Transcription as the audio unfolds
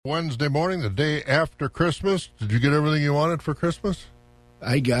Wednesday morning, the day after Christmas. Did you get everything you wanted for Christmas?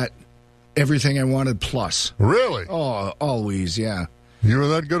 I got everything I wanted plus. Really? Oh, always, yeah. You were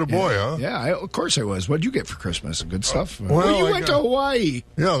that good a boy, huh? Yeah, of course I was. What'd you get for Christmas? Good stuff. Well, you went to Hawaii.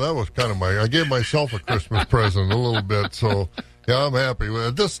 Yeah, that was kind of I gave myself a Christmas present a little bit, so yeah, I'm happy.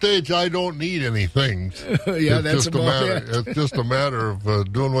 At this stage, I don't need anything. That's about it. It's just a matter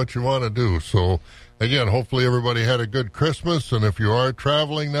of doing what you want to do. So, again, hopefully everybody had a good Christmas, and if you are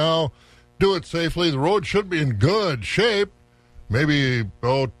traveling now, do it safely. The road should be in good shape. Maybe,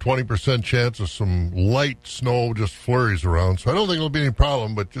 20% chance of some light snow, just flurries around. So I don't think it'll be any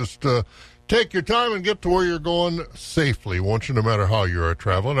problem, but just take your time and get to where you're going safely, won't you, no matter how you are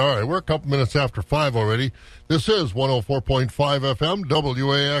traveling. All right, we're a couple minutes after 5 already. This is 104.5 FM,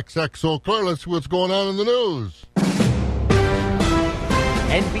 WAXX Eau Claire. Let's see what's going on in the news.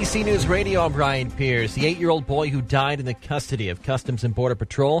 NBC News Radio, I'm Brian Pierce. The 8-year-old boy who died in the custody of Customs and Border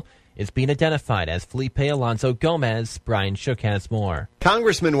Patrol is being identified as Felipe Alonso Gomez. Brian Shook has more.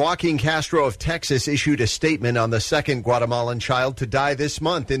 Congressman Joaquin Castro of Texas issued a statement on the second Guatemalan child to die this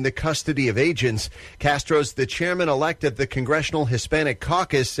month in the custody of agents. Castro's the chairman-elect of the Congressional Hispanic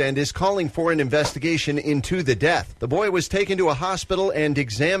Caucus and is calling for an investigation into the death. The boy was taken to a hospital and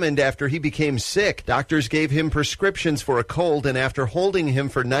examined after he became sick. Doctors gave him prescriptions for a cold and after holding him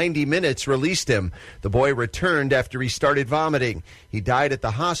for 90 minutes, released him. The boy returned after he started vomiting. He died at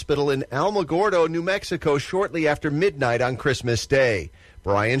the hospital in Alamogordo, New Mexico, shortly after midnight on Christmas Day.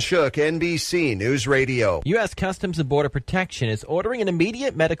 Brian Shook, NBC News Radio. U.S. Customs and Border Protection is ordering an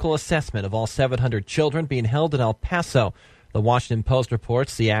immediate medical assessment of all 700 children being held in El Paso. The Washington Post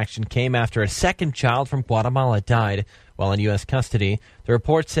reports the action came after a second child from Guatemala died while in U.S. custody. The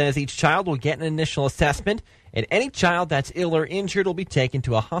report says each child will get an initial assessment, and any child that's ill or injured will be taken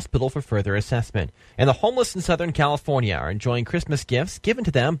to a hospital for further assessment. And the homeless in Southern California are enjoying Christmas gifts given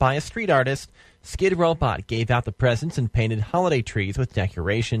to them by a street artist. Skid Robot gave out the presents and painted holiday trees with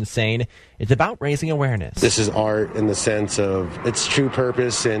decorations, saying it's about raising awareness. This is art in the sense of its true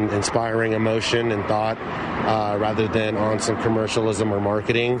purpose in inspiring emotion and thought rather than on some commercialism or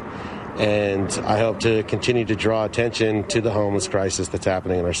marketing. And I hope to continue to draw attention to the homeless crisis that's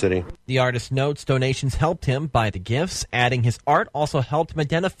happening in our city. The artist notes donations helped him buy the gifts, adding his art also helped him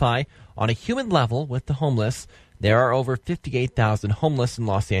identify on a human level with the homeless. There are over 58,000 homeless in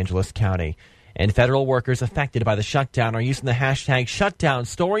Los Angeles County. And federal workers affected by the shutdown are using the hashtag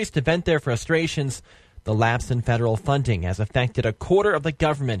 #ShutdownStories to vent their frustrations. The lapse in federal funding has affected a quarter of the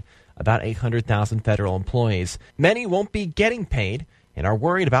government, about 800,000 federal employees. Many won't be getting paid and are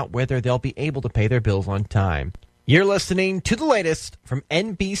worried about whether they'll be able to pay their bills on time. You're listening to the latest from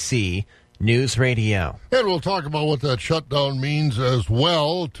NBC News Radio. And we'll talk about what that shutdown means as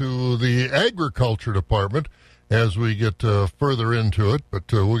well to the Agriculture Department as we get further into it, but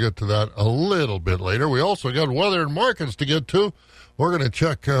we'll get to that a little bit later. We also got weather and markets to get to. We're going to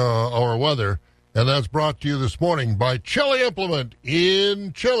check our weather, and that's brought to you this morning by Chili Implement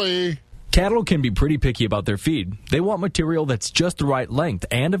in Chili. Cattle can be pretty picky about their feed. They want material that's just the right length,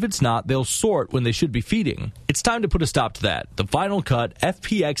 and if it's not, they'll sort when they should be feeding. It's time to put a stop to that. The Final Cut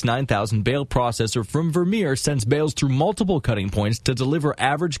FPX 9000 bale processor from Vermeer sends bales through multiple cutting points to deliver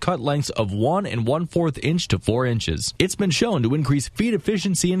average cut lengths of 1 1/4 inch to 4 inches. It's been shown to increase feed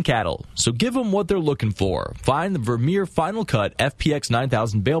efficiency in cattle, so give them what they're looking for. Find the Vermeer Final Cut FPX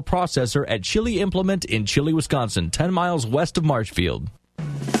 9000 bale processor at Chili Implement in Chili, Wisconsin, 10 miles west of Marshfield.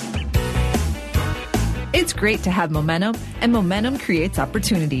 It's great to have momentum, and momentum creates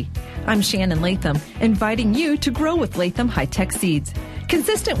opportunity. I'm Shannon Latham, inviting you to grow with Latham High-Tech Seeds.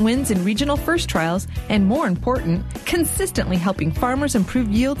 Consistent wins in regional first trials, and more important, consistently helping farmers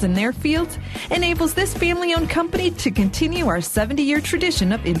improve yields in their fields, enables this family-owned company to continue our 70-year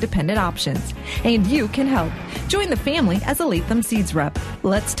tradition of independent options. And you can help. Join the family as a Latham Seeds rep.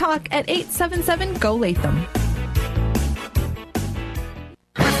 Let's talk at 877-GO-LATHAM.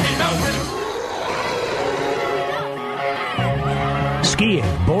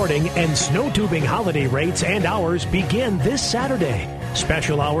 Skiing, boarding, and snow tubing holiday rates and hours begin this Saturday.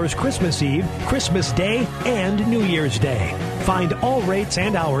 Special hours Christmas Eve, Christmas Day, and New Year's Day. Find all rates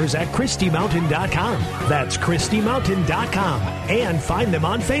and hours at ChristyMountain.com. That's ChristyMountain.com. And find them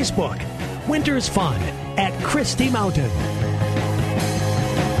on Facebook. Winter's fun at Christy Mountain.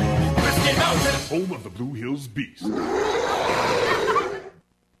 Christy Mountain, home of the Blue Hills Beast.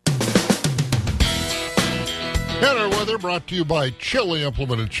 And our weather brought to you by Chili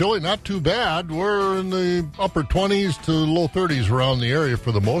Implement in Chili. Not too bad. We're in the upper 20s to low 30s around the area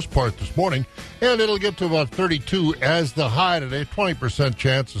for the most part this morning. And it'll get to about 32 as the high today. 20%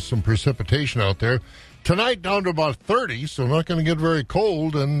 chance of some precipitation out there. Tonight down to about 30, so not going to get very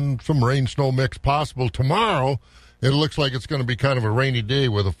cold, and some rain-snow mix possible. Tomorrow, it looks like it's going to be kind of a rainy day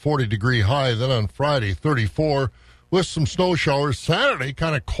with a 40-degree high. Then on Friday, 34 with some snow showers. Saturday,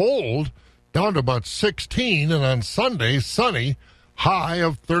 kind of cold, down to about 16, and on Sunday, sunny, high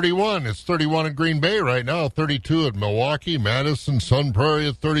of 31. It's 31 in Green Bay right now, 32 at Milwaukee, Madison, Sun Prairie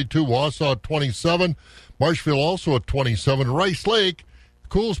at 32, Wausau at 27, Marshfield also at 27, Rice Lake,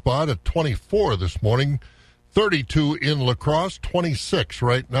 cool spot at 24 this morning, 32 in La Crosse, 26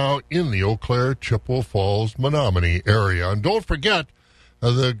 right now in the Eau Claire, Chippewa Falls, Menominee area. And don't forget,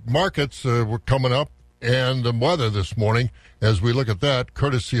 the markets were coming up and the weather this morning as we look at that,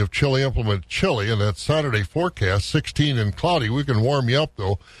 courtesy of Chili Implement Chili, and that Saturday forecast, 16 and cloudy. We can warm you up,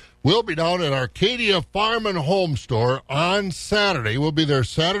 though. We'll be down at Arcadia Farm and Home Store on Saturday. We'll be there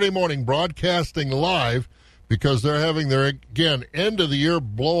Saturday morning broadcasting live because they're having their, again, end-of-the-year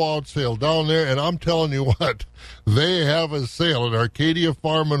blowout sale down there. And I'm telling you what, they have a sale at Arcadia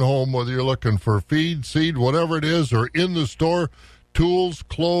Farm and Home, whether you're looking for feed, seed, whatever it is, or in the store, tools,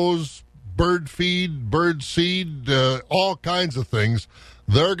 clothes, bird feed, bird seed, all kinds of things.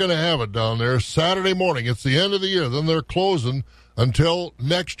 They're going to have it down there Saturday morning. It's the end of the year. Then they're closing until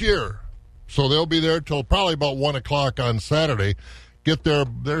next year. So they'll be there till probably about 1 o'clock on Saturday. Get there.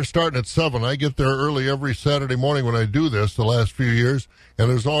 They're starting at 7. I get there early every Saturday morning when I do this the last few years, and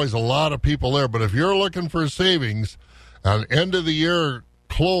there's always a lot of people there. But if you're looking for savings on end of the year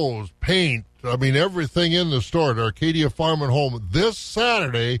clothes, paint, I mean, everything in the store at Arcadia Farm and Home this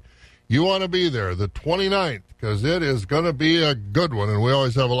Saturday, you want to be there, the 29th, because it is going to be a good one, and we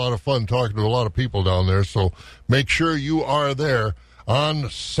always have a lot of fun talking to a lot of people down there, so make sure you are there on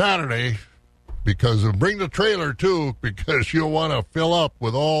Saturday, because bring the trailer, too, because you'll want to fill up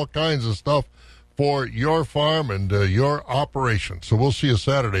with all kinds of stuff for your farm and your operation. So we'll see you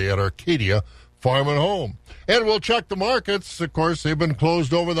Saturday at Arcadia Farm and Home. And we'll check the markets. Of course, they've been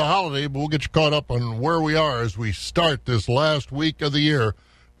closed over the holiday, but we'll get you caught up on where we are as we start this last week of the year.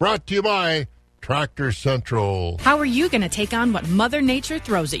 Brought to you by Tractor Central. How are you going to take on what Mother Nature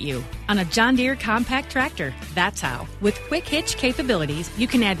throws at you? On a John Deere compact tractor. That's how. With quick hitch capabilities, you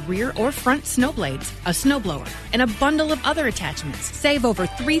can add rear or front snow blades, a snowblower, and a bundle of other attachments. Save over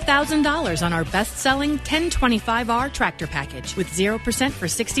 $3,000 on our best-selling 1025R tractor package with 0% for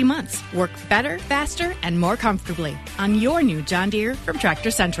 60 months. Work better, faster, and more comfortably on your new John Deere from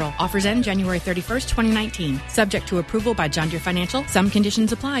Tractor Central. Offers end January 31st, 2019. Subject to approval by John Deere Financial. Some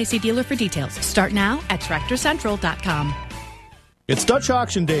conditions apply. See dealer for details. Start now at TractorCentral.com. It's Dutch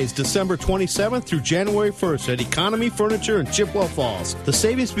Auction Days, December 27th through January 1st at Economy Furniture in Chippewa Falls. The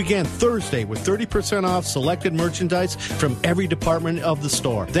savings began Thursday with 30% off selected merchandise from every department of the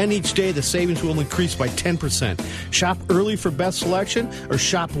store. Then each day, the savings will increase by 10%. Shop early for best selection or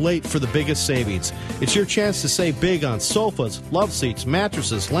shop late for the biggest savings. It's your chance to save big on sofas, love seats,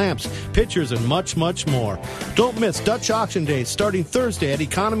 mattresses, lamps, pictures, and much, much more. Don't miss Dutch Auction Days starting Thursday at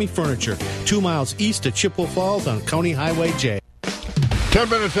Economy Furniture, 2 miles east of Chippewa Falls on County Highway J. 10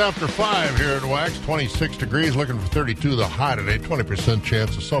 minutes after 5 here in Wax, 26 degrees, looking for 32 the high today, 20%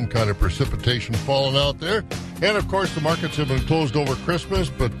 chance of some kind of precipitation falling out there. And, of course, the markets have been closed over Christmas,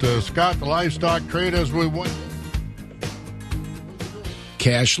 but, Scott, the livestock trade as we went.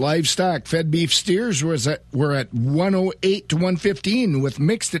 Cash livestock, fed beef steers were at 108 to 115 with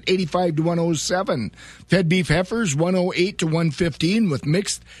mixed at 85 to 107. Fed beef heifers 108 to 115 with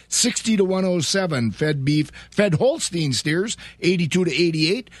mixed 60 to 107. Fed Holstein steers 82 to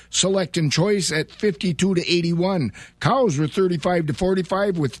 88. Select and choice at 52 to 81. Cows were 35 to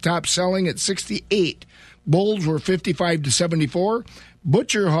 45 with top selling at 68. Bulls were 55 to 74.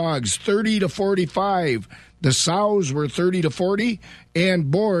 Butcher hogs 30 to 45. The sows were 30 to 40, and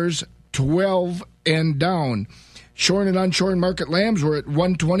boars 12 and down. Shorn and unshorn market lambs were at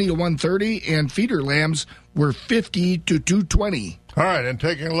 120 to 130, and feeder lambs were 50 to 220. All right, and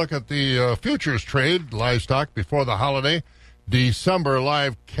taking a look at the futures trade, livestock before the holiday, December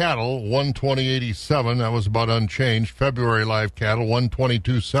live cattle 120.87, that was about unchanged. February live cattle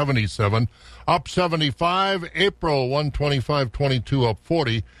 122.77, up 75. April 125.22, up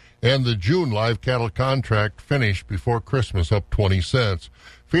 40. And the June live cattle contract finished before Christmas, up 20 cents.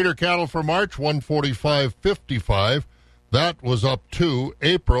 Feeder cattle for March, 145.55. That was up 2.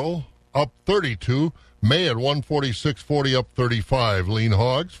 April, up 32. May at 146.40, up 35. Lean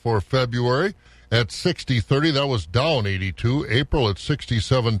hogs for February at 60.30. That was down 82. April at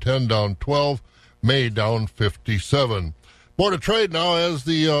 67.10, down 12. May down 57. Board of Trade now as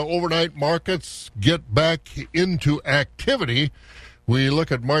the overnight markets get back into activity. We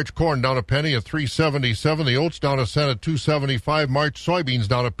look at March corn down a penny at $3.77. The oats down a cent at $2.75. March soybeans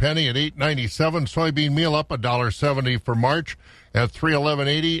down a penny at $8.97. Soybean meal up $1.70 for March at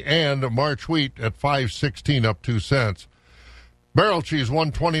 $3.1180, and March wheat at $5.16, up 2 cents. Barrel cheese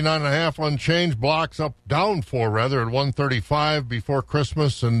 $129.5 unchanged. Blocks down 4 at $135 before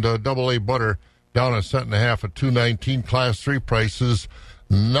Christmas, and AA butter down 1.5 cents at $2.19. Class 3 prices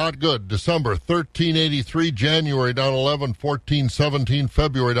not good. December $13.83, January down 11, $14.17,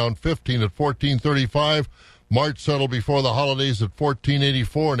 February down 15 at $14.35. March settled before the holidays at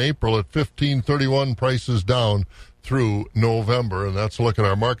 $14.84, and April at $15.31. Prices down through November. And that's a look at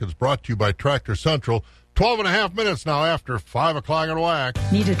our markets, brought to you by Tractor Central. 12.5 minutes now after 5 o'clock at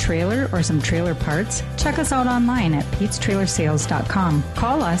WAC. Need a trailer or some trailer parts? Check us out online at PetesTrailerSales.com.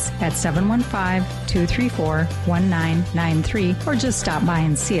 Call us at 715-234-1993 or just stop by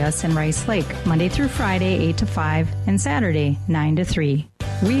and see us in Rice Lake, Monday through Friday, 8 to 5, and Saturday, 9 to 3.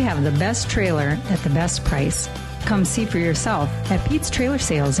 We have the best trailer at the best price. Come see for yourself at Pete's Trailer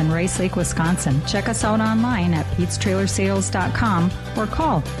Sales in Rice Lake, Wisconsin. Check us out online at PetesTrailerSales.com or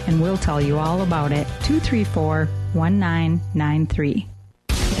call and we'll tell you all about it. 234-1993.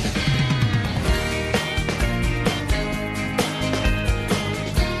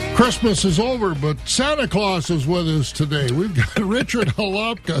 Christmas is over, but Santa Claus is with us today. We've got Richard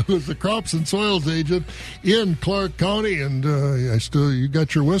Halopka, who's the crops and soils agent in Clark County, and you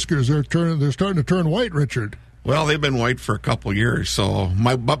got your whiskers. They're starting to turn white, Richard. Well, they've been white for a couple years, but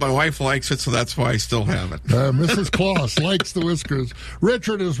my wife likes it, so that's why I still have it. Mrs. Claus likes the whiskers.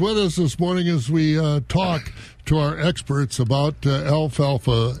 Richard is with us this morning as we talk to our experts about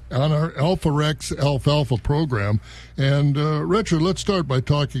alfalfa on our Alpha-Rex alfalfa program. And Richard, let's start by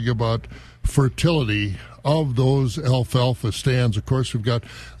talking about fertility of those alfalfa stands. Of course, we've got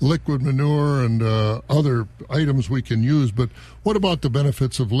liquid manure and other items we can use, but what about the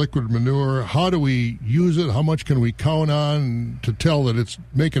benefits of liquid manure? How do we use it? How much can we count on to tell that it's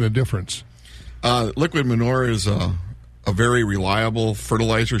making a difference? Liquid manure is a very reliable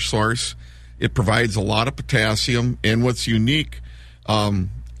fertilizer source. It provides a lot of potassium, and what's unique, a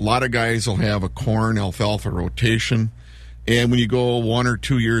lot of guys will have a corn alfalfa rotation, and when you go 1 or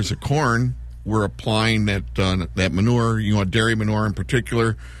 2 years of corn, we're applying that manure, dairy manure in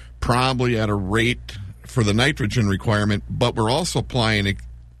particular, probably at a rate for the nitrogen requirement, but we're also applying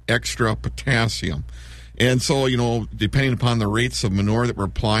extra potassium. And so, depending upon the rates of manure that we're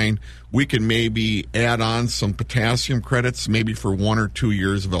applying, we can maybe add on some potassium credits, maybe for 1 or 2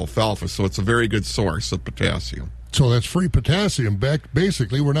 years of alfalfa. So it's a very good source of potassium. So that's free potassium.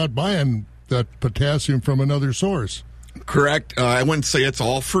 Basically, we're not buying that potassium from another source. Correct. I wouldn't say it's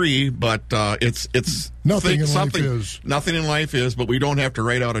all free, but it's nothing in life is. Nothing in life is, but we don't have to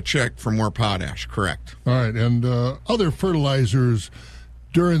write out a check for more potash. Correct. All right, and other fertilizers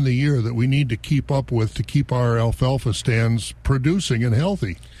during the year that we need to keep up with to keep our alfalfa stands producing and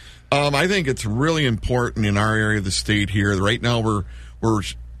healthy. I think it's really important in our area of the state here. Right now, we're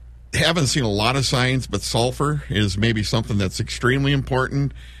haven't seen a lot of signs, but sulfur is maybe something that's extremely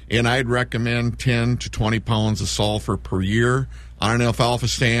important. And I'd recommend 10 to 20 pounds of sulfur per year on an alfalfa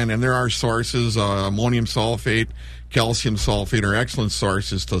stand. And there are sources, ammonium sulfate, calcium sulfate are excellent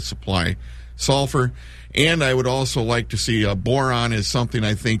sources to supply sulfur. And I would also like to see boron is something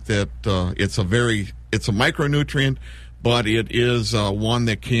I think that it's a micronutrient, but it is one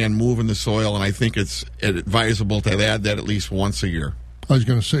that can move in the soil. And I think it's advisable to add that at least once a year. I was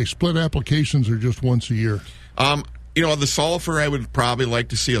going to say, split applications are just once a year. The sulfur, I would probably like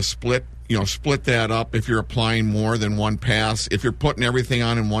to see a split that up if you're applying more than one pass. If you're putting everything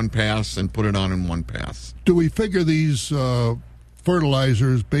on in one pass, then put it on in one pass. Do we figure these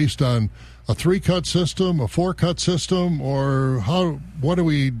fertilizers based on a 3-cut system, a 4-cut system, or what do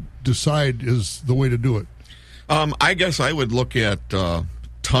we decide is the way to do it? I guess I would look at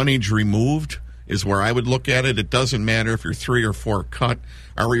tonnage removed is where I would look at it. It doesn't matter if you're 3 or 4 cut.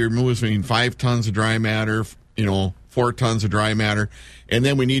 Are we removing 5 tons of dry matter, 4 tons of dry matter? And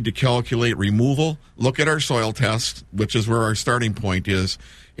then we need to calculate removal. Look at our soil test, which is where our starting point is.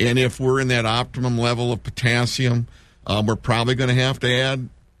 And if we're in that optimum level of potassium, we're probably going to have to add,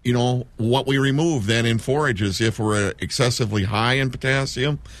 what we remove then in forages. If we're excessively high in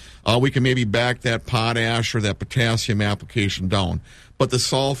potassium, we can maybe back that potash or that potassium application down. But the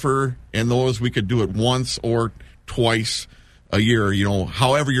sulfur and those, we could do it once or twice a year,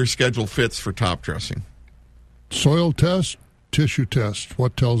 however your schedule fits for top dressing. Soil test, tissue test,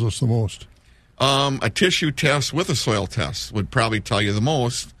 what tells us the most? A tissue test with a soil test would probably tell you the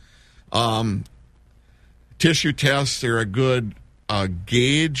most. Tissue tests are a good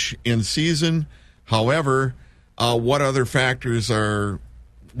gauge in season. However, What other factors are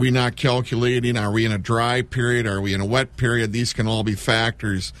we not calculating? Are we in a dry period? Are we in a wet period? These can all be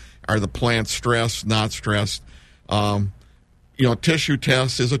factors. Are the plants stressed, not stressed? Tissue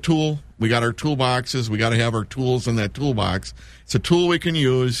test is a tool. We got our toolboxes. We got to have our tools in that toolbox. It's a tool we can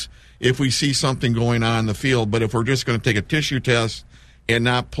use if we see something going on in the field. But if we're just going to take a tissue test and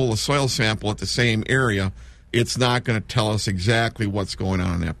not pull a soil sample at the same area, it's not going to tell us exactly what's going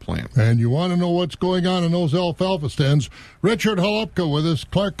on in that plant. And you want to know what's going on in those alfalfa stands? Richard Holupka with us,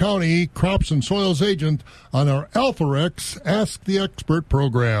 Clark County Crops and Soils agent on our Alpharex Ask the Expert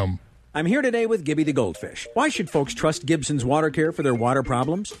program. I'm here today with Gibby the Goldfish. Why should folks trust Gibson's Water Care for their water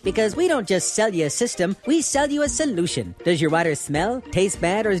problems? Because we don't just sell you a system, we sell you a solution. Does your water smell, taste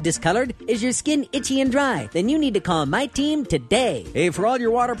bad, or is discolored? Is your skin itchy and dry? Then you need to call my team today. Hey, for all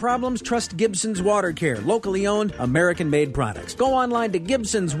your water problems, trust Gibson's Water Care. Locally owned, American-made products. Go online to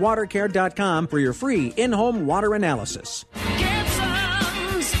Gibson'sWaterCare.com for your free in-home water analysis.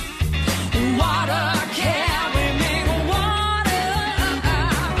 Gibson's Water Care.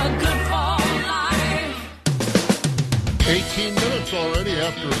 18 minutes already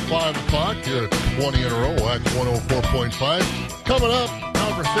after 5 o'clock here at 20 in a row, Wax 104.5. Coming up,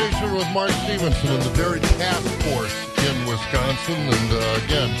 conversation with Mark Stevenson and the Dairy Task Force in Wisconsin. And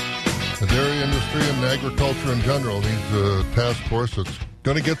again, the dairy industry and agriculture in general needs a task force that's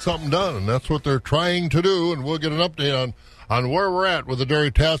going to get something done, and that's what they're trying to do. And we'll get an update on where we're at with the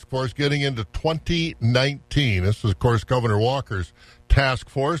Dairy Task Force getting into 2019. This is, of course, Governor Walker's task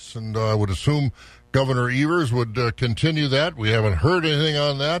force, and I would assume Governor Evers would continue that. We haven't heard anything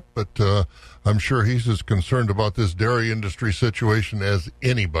on that, but I'm sure he's as concerned about this dairy industry situation as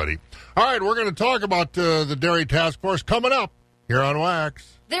anybody. All right, we're going to talk about the Dairy Task Force coming up here on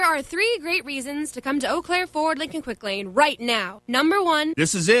Wax. There are 3 great reasons to come to Eau Claire Ford Lincoln Quick Lane right now. Number 1.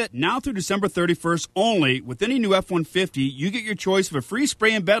 This is it. Now through December 31st only, with any new F-150, you get your choice of a free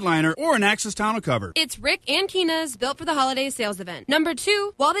spray and bed liner or an Access tonneau cover. It's Rick and Kina's Built for the Holiday sales event. Number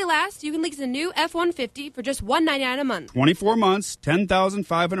 2. While they last, you can lease a new F-150 for just $199 a month. 24 months,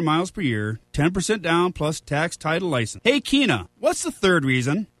 10,500 miles per year, 10% down plus tax, title, license. Hey, Kina, what's the 3rd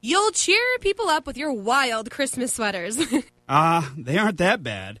reason? You'll cheer people up with your wild Christmas sweaters. They aren't that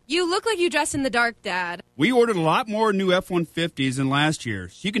bad. You look like you dress in the dark, Dad. We ordered a lot more new F-150s than last year,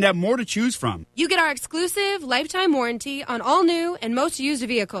 so you can have more to choose from. You get our exclusive lifetime warranty on all new and most used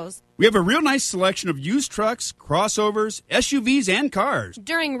vehicles. We have a real nice selection of used trucks, crossovers, SUVs, and cars.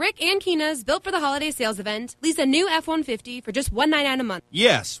 During Rick and Kina's Built for the Holiday sales event, lease a new F-150 for just $199 a month.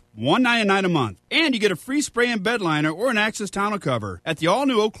 Yes, $199 a month. And you get a free spray and bed liner or an Access tonneau cover at the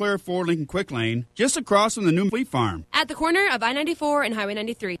all-new Eau Claire Ford Lincoln Quick Lane, just across from the new Fleet Farm. At the corner of I-94 and Highway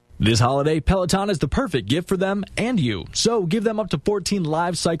 93. This holiday, Peloton is the perfect gift for them and you. So give them up to 14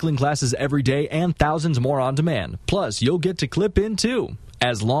 live cycling classes every day and thousands more on demand. Plus, you'll get to clip in too,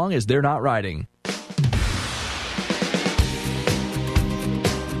 as long as they're not riding.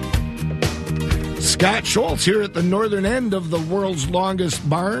 Scott Schultz here at the northern end of the world's longest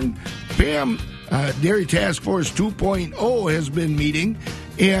barn. Pam, Dairy Task Force 2.0 has been meeting,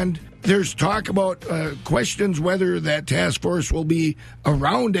 and there's talk about questions whether that task force will be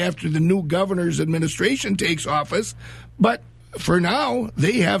around after the new governor's administration takes office. But for now,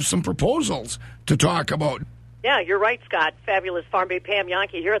 they have some proposals to talk about. Yeah, you're right, Scott. Fabulous Farm Babe Pam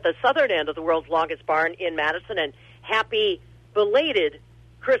Yankee here at the southern end of the world's longest barn in Madison. And happy belated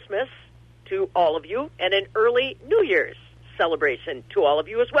Christmas to all of you, and an early New Year's celebration to all of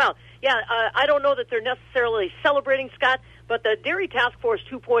you as well. Yeah, I don't know that they're necessarily celebrating, Scott, but the Dairy Task Force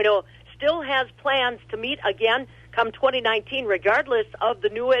 2.0 still has plans to meet again come 2019, regardless of the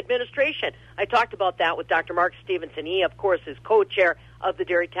new administration. I talked about that with Dr. Mark Stevenson. He, of course, is co-chair of the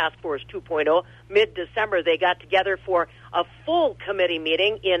Dairy Task Force 2.0. Mid-December, they got together for a full committee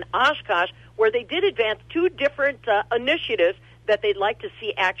meeting in Oshkosh, where they did advance 2 different initiatives that they'd like to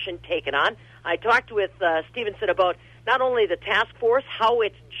see action taken on. I talked with Stevenson about not only the task force, how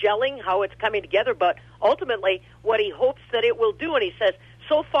it's gelling, how it's coming together, but ultimately what he hopes that it will do. And he says,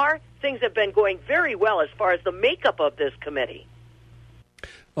 so far, things have been going very well as far as the makeup of this committee.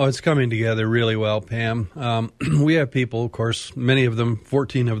 Oh, it's coming together really well, Pam. We have people, of course, many of them,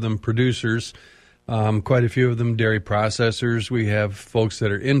 14 of them producers, quite a few of them dairy processors. We have folks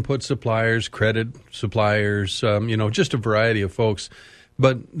that are input suppliers, credit suppliers, just a variety of folks.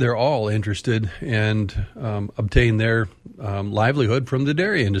 But they're all interested and obtain their livelihood from the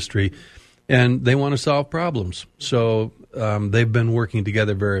dairy industry, and they want to solve problems. So they've been working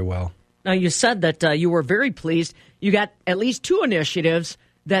together very well. Now, you said that you were very pleased. You got at least 2 initiatives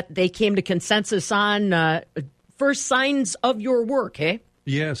that they came to consensus on. First signs of your work, eh?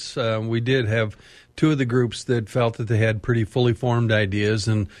 Yes, we did have two of the groups that felt that they had pretty fully formed ideas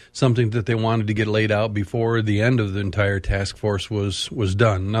and something that they wanted to get laid out before the end of the entire task force was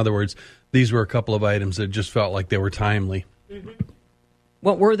done. In other words, these were a couple of items that just felt like they were timely. Mm-hmm.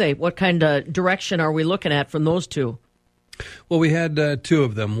 What were they? What kind of direction are we looking at from those two? Well, we had two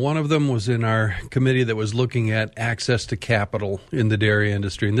of them. One of them was in our committee that was looking at access to capital in the dairy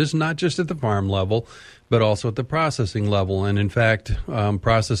industry. And this is not just at the farm level, but also at the processing level. And in fact,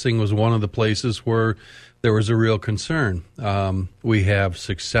 processing was one of the places where there was a real concern. We have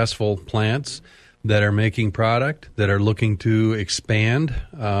successful plants that are making product, that are looking to expand,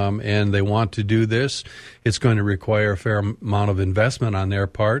 and they want to do this. It's going to require a fair amount of investment on their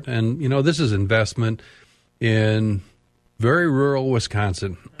part. And, this is investment in very rural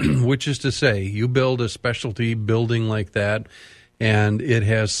Wisconsin, which is to say, you build a specialty building like that, and it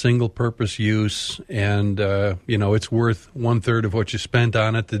has single-purpose use, and, it's worth 1/3 of what you spent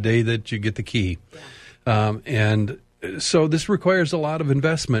on it the day that you get the key. And so this requires a lot of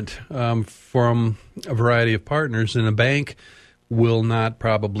investment from a variety of partners, and a bank will not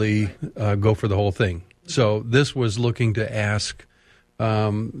probably go for the whole thing. So this was looking to ask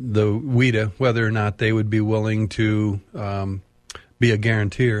the WIDA whether or not they would be willing to be a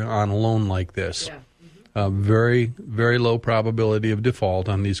guarantor on a loan like this. Yeah. Very, very low probability of default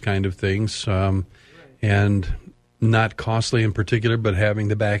on these kind of things, and not costly in particular, but having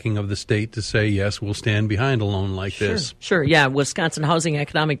the backing of the state to say, yes, we'll stand behind a loan like this. Sure, yeah, Wisconsin Housing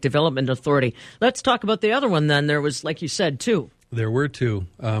Economic Development Authority. Let's talk about the other one then. There was, like you said, two. There were two.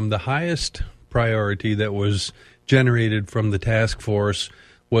 The highest priority that was generated from the task force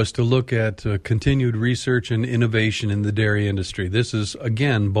was to look at continued research and innovation in the dairy industry. This is,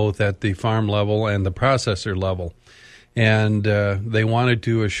 again, both at the farm level and the processor level. And they wanted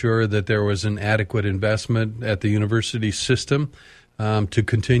to assure that there was an adequate investment at the university system to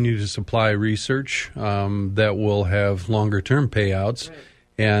continue to supply research that will have longer-term payouts. Right.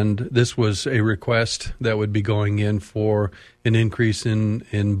 And this was a request that would be going in for an increase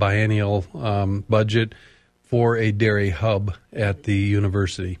in biennial budget for a dairy hub at the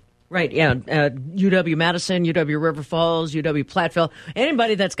university. Right, yeah. UW-Madison, UW-River Falls, UW-Platteville.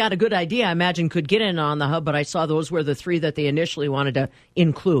 Anybody that's got a good idea, I imagine, could get in on the hub, but I saw those were the three that they initially wanted to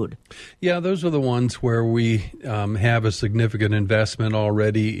include. Yeah, those are the ones where we have a significant investment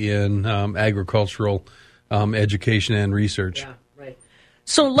already in agricultural education and research. Yeah, right.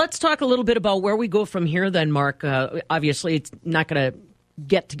 So let's talk a little bit about where we go from here then, Mark. Obviously, it's not going to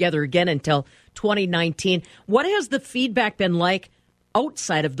get together again until 2019. What has the feedback been like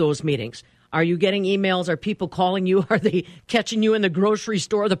outside of those meetings? Are you getting emails? Are people calling you? Are they catching you in the grocery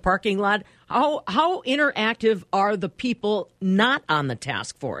store, the parking lot? How interactive are the people not on the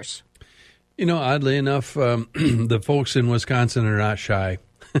task force? Oddly enough, the folks in Wisconsin are not shy.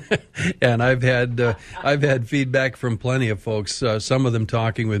 And I've had feedback from plenty of folks, some of them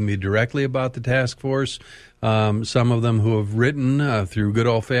talking with me directly about the task force, some of them who have written through good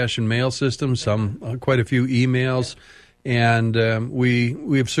old-fashioned mail systems, quite a few emails. And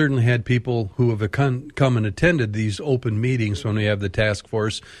we have certainly had people who have come and attended these open meetings when we have the task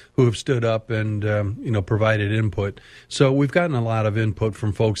force who have stood up and provided input. So we've gotten a lot of input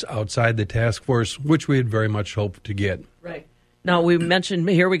from folks outside the task force, which we had very much hoped to get. Right. Now, we mentioned,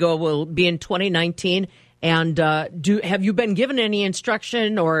 here we go, we'll be in 2019. And have you been given any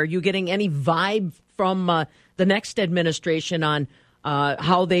instruction, or are you getting any vibe from the next administration on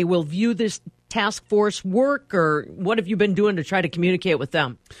how they will view this task force work, or what have you been doing to try to communicate with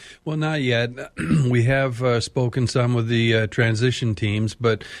them? Well, not yet. We have spoken some with the transition teams,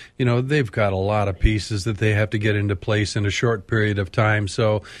 but, they've got a lot of pieces that they have to get into place in a short period of time.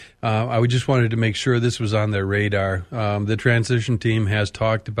 So I just wanted to make sure this was on their radar. The transition team has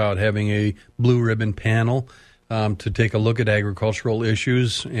talked about having a blue ribbon panel to take a look at agricultural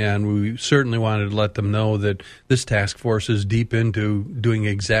issues, and we certainly wanted to let them know that this task force is deep into doing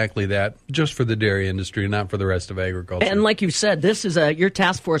exactly that, just for the dairy industry, not for the rest of agriculture. And like you said, this is your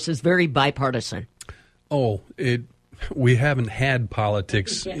task force is very bipartisan. We haven't had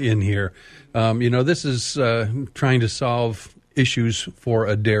politics in here. This is trying to solve issues for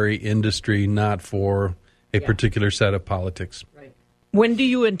a dairy industry, not for a particular set of politics. When do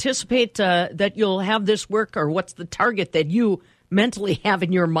you anticipate that you'll have this work, or what's the target that you mentally have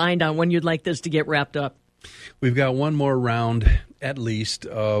in your mind on when you'd like this to get wrapped up? We've got one more round, at least,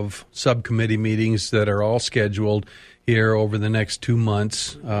 of subcommittee meetings that are all scheduled here over the next 2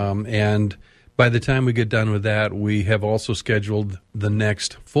 months. And By the time we get done with that, we have also scheduled the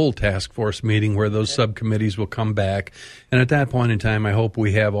next full task force meeting where those subcommittees will come back. And at that point in time, I hope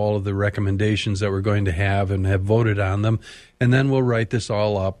we have all of the recommendations that we're going to have and have voted on them. And then we'll write this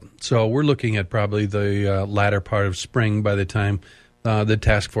all up. So we're looking at probably the latter part of spring by the time the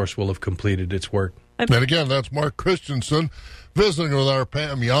task force will have completed its work. And again, that's Mark Christensen visiting with our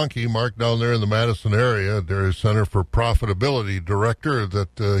Pam Yonke, Mark down there in the Madison area, Dairy Center for Profitability Director, that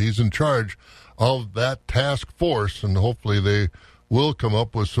he's in charge of that task force, and hopefully they will come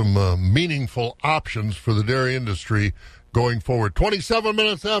up with some meaningful options for the dairy industry going forward. 27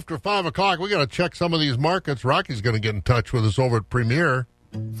 minutes after 5 o'clock, we got to check some of these markets. Rocky's going to get in touch with us over at Premier.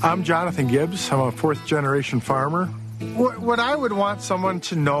 I'm Jonathan Gibbs. I'm a fourth-generation farmer. What I would want someone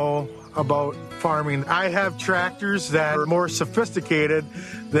to know about farming, I have tractors that are more sophisticated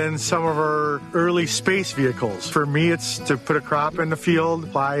than some of our early space vehicles. For me, it's to put a crop in the field,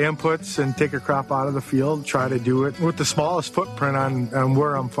 apply inputs, and take a crop out of the field, try to do it with the smallest footprint on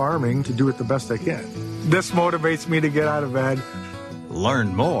where I'm farming to do it the best I can. This motivates me to get out of bed.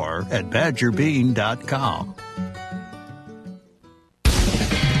 Learn more at badgerbean.com.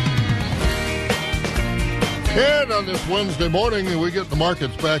 And on this Wednesday morning, we get the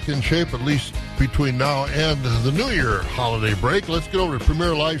markets back in shape, at least between now and the New Year holiday break. Let's get over to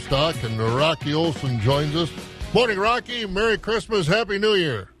Premier Livestock, and Rocky Olson joins us. Morning, Rocky. Merry Christmas. Happy New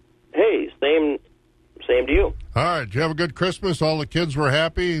Year. Hey, same to you. All right. Did you have a good Christmas? All the kids were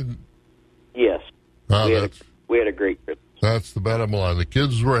happy? Yes. We had a great Christmas. That's the bottom line. The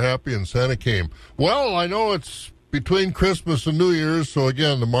kids were happy and Santa came. Well, I know it's between Christmas and New Year's, so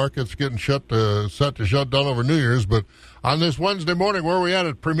again, the market's getting set to shut down over New Year's. But on this Wednesday morning, where are we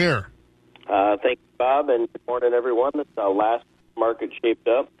at Premier? Thank you, Bob, and good morning, everyone. That's how last market shaped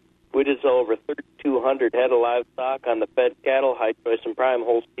up. We did sell over 3,200 head of livestock on the fed cattle, high choice and prime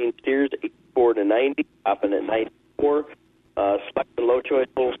Holstein steers, 84 to 90, topping at 94. Spec and low choice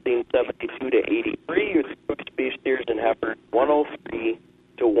Holstein, 72 to 83. Your choice beef steers and heifers, 103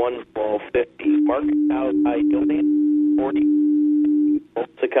 to 112.50. Market cows high yielding 40.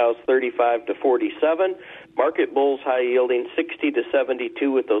 The cows 35 to 47. Market bulls high yielding 60 to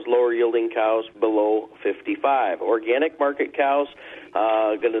 72 with those lower yielding cows below 55. Organic market cows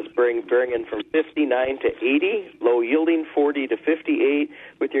going to bring in from 59 to 80. Low yielding 40 to 58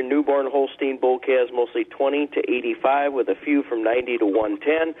 with your newborn Holstein bull calves mostly 20 to 85 with a few from 90 to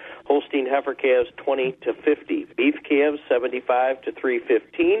 110. Holstein heifer calves 20 to 50. Beef calves 75 to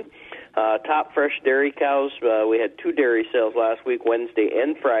 315. Top fresh dairy cows, we had 2 dairy sales last week, Wednesday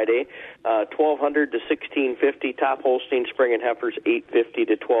and Friday, 1,200 to 1,650. Top Holstein spring and heifers, 850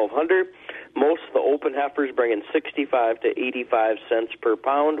 to 1,200. Most of the open heifers bringing 65 to 85 cents per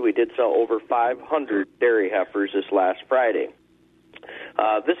pound. We did sell over 500 dairy heifers this last Friday.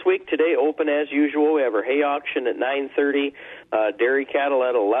 This week, today, open as usual. We have our hay auction at 9:30, dairy cattle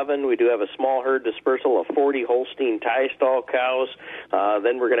at 11. We do have a small herd dispersal of 40 Holstein tie stall cows.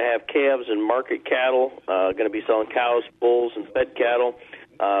 Then we're going to have calves and market cattle. Going to be selling cows, bulls, and fed cattle.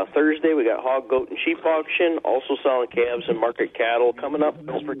 Thursday, we got hog, goat, and sheep auction, also selling calves and market cattle. Coming up,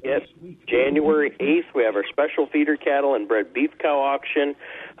 don't forget, January 8th, we have our special feeder cattle and bred beef cow auction.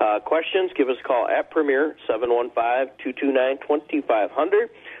 Questions, give us a call at Premier, 715-229-2500,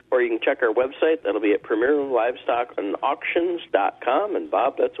 or you can check our website. That'll be at PremierLivestockAndAuctions.com. And,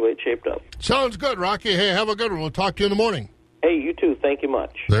 Bob, that's the way it's shaped up. Sounds good, Rocky. Hey, have a good one. We'll talk to you in the morning. Hey, you too. Thank you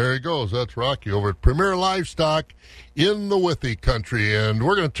much. There he goes. That's Rocky over at Premier Livestock in the Withy country. And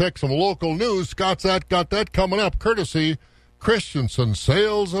we're going to check some local news. Scott's got that coming up, courtesy Christensen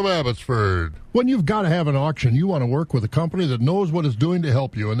Sales of Abbotsford. When you've got to have an auction, you want to work with a company that knows what it's doing to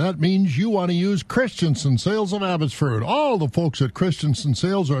help you, and that means you want to use Christensen Sales of Abbotsford. All the folks at Christensen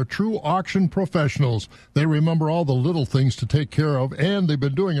Sales are true auction professionals. They remember all the little things to take care of, and they've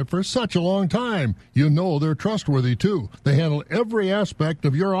been doing it for such a long time. You know they're trustworthy, too. They handle every aspect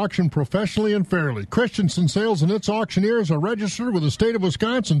of your auction professionally and fairly. Christensen Sales and its auctioneers are registered with the state of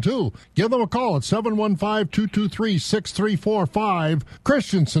Wisconsin, too. Give them a call at 715-223-6345.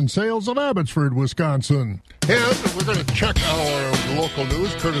 Christensen Sales of Abbotsford, Wisconsin. And we're going to check our local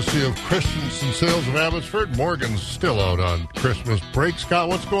news courtesy of Christensen Sales of Abbotsford. Morgan's still out on Christmas break. Scott,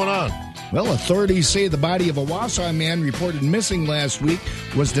 what's going on? Well, authorities say the body of a Wausau man reported missing last week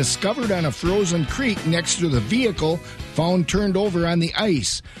was discovered on a frozen creek next to the vehicle found turned over on the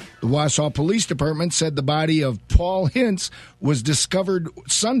ice. The Wausau Police Department said the body of Paul Hintz was discovered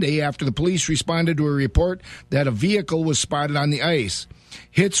Sunday after the police responded to a report that a vehicle was spotted on the ice.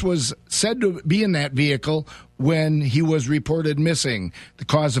 Hintz was said to be in that vehicle when he was reported missing. The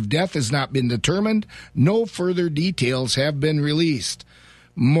cause of death has not been determined. No further details have been released.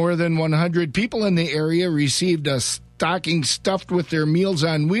 More than 100 people in the area received a stocking stuffed with their Meals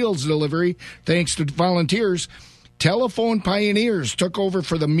on Wheels delivery thanks to volunteers. Telephone pioneers took over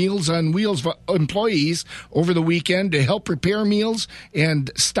for the Meals on Wheels employees over the weekend to help prepare meals and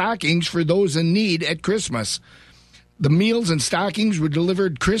stockings for those in need at Christmas. The meals and stockings were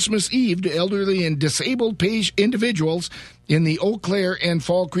delivered Christmas Eve to elderly and disabled individuals in the Eau Claire and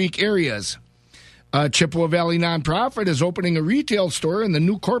Fall Creek areas. A Chippewa Valley nonprofit is opening a retail store in the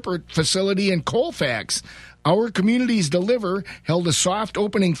new corporate facility in Colfax. Our Communities Deliver held a soft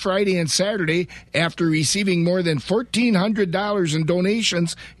opening Friday and Saturday after receiving more than $1,400 in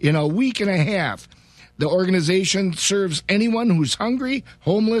donations in a week and a half. The organization serves anyone who's hungry,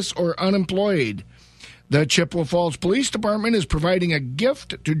 homeless, or unemployed. The Chippewa Falls Police Department is providing a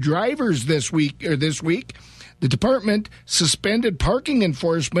gift to drivers this week. The department suspended parking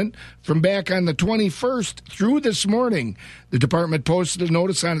enforcement from back on the 21st through this morning. The department posted a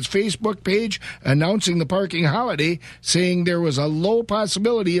notice on its Facebook page announcing the parking holiday, saying there was a low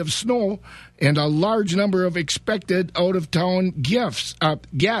possibility of snow and a large number of expected out-of-town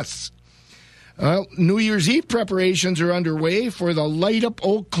guests. New Year's Eve preparations are underway for the Light Up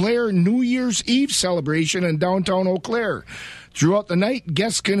Eau Claire New Year's Eve celebration in downtown Eau Claire. Throughout the night,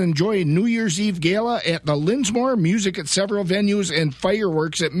 guests can enjoy New Year's Eve gala at the Linsmore, music at several venues, and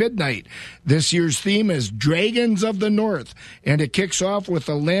fireworks at midnight. This year's theme is Dragons of the North, and it kicks off with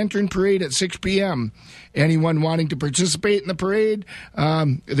a lantern parade at 6 p.m. Anyone wanting to participate in the parade,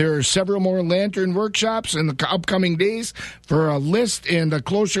 there are several more lantern workshops in the upcoming days. For a list and a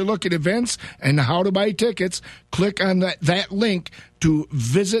closer look at events and how to buy tickets, click on that link to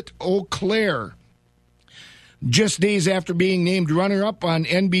Visit Eau Claire. Just days after being named runner-up on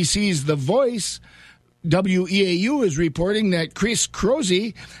NBC's The Voice, WEAU is reporting that Chris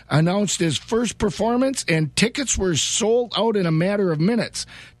Croce announced his first performance and tickets were sold out in a matter of minutes.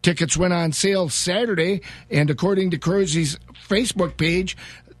 Tickets went on sale Saturday, and according to Croce's Facebook page,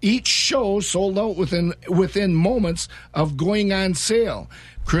 each show sold out within moments of going on sale.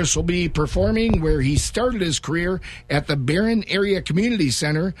 Chris will be performing where he started his career at the Barron Area Community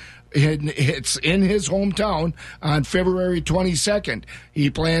Center. It's in his hometown on February 22nd. He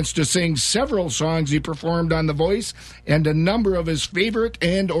plans to sing several songs he performed on The Voice and a number of his favorite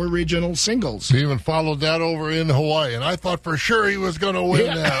and original singles. He even followed that over in Hawaii, and I thought for sure he was going to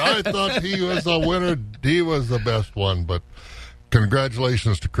win that. I thought he was a winner. He was the best one, but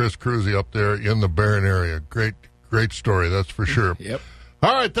congratulations to Chris Croce up there in the Barron area. Great story, that's for sure. Yep.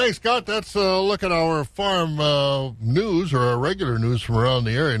 All right, thanks, Scott. That's a look at our farm news, or our regular news from around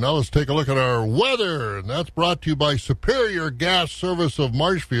the area. Now let's take a look at our weather, and that's brought to you by Superior Gas Service of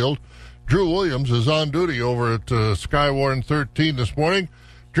Marshfield. Drew Williams is on duty over at Skywarn 13 this morning.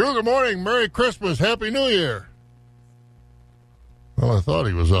 Drew, good morning. Merry Christmas. Happy New Year. Well, I thought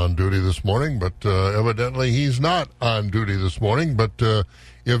he was on duty this morning, but evidently he's not on duty this morning. But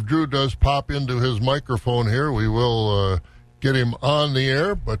if Drew does pop into his microphone here, we will get him on the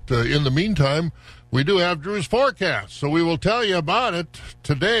air. But in the meantime, we do have Drew's forecast, so we will tell you about it.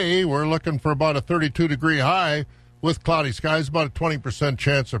 Today, we're looking for about a 32-degree high with cloudy skies, about a 20%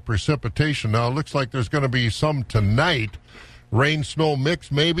 chance of precipitation. Now, it looks like there's going to be some tonight. Rain, snow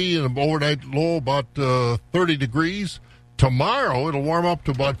mix maybe, and an overnight low about 30 degrees. Tomorrow, it'll warm up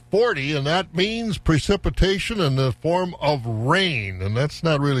to about 40, and that means precipitation in the form of rain. And that's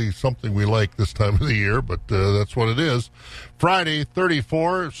not really something we like this time of the year, but that's what it is. Friday,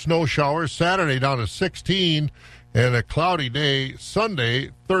 34, snow showers. Saturday, down to 16, and a cloudy day.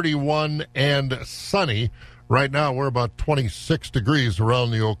 Sunday, 31 and sunny. Right now, we're about 26 degrees around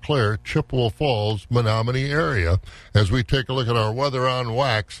the Eau Claire, Chippewa Falls, Menominee area. As we take a look at our weather on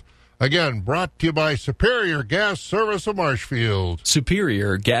wax, again, brought to you by Superior Gas Service of Marshfield.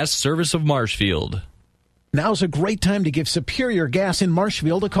 Superior Gas Service of Marshfield. Now's a great time to give Superior Gas in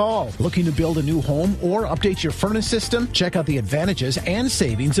Marshfield a call. Looking to build a new home or update your furnace system? Check out the advantages and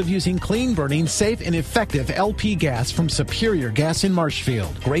savings of using clean-burning, safe, and effective LP gas from Superior Gas in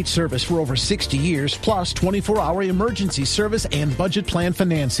Marshfield. Great service for over 60 years, plus 24-hour emergency service and budget plan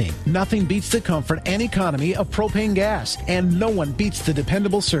financing. Nothing beats the comfort and economy of propane gas, and no one beats the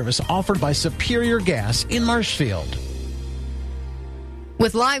dependable service offered by Superior Gas in Marshfield.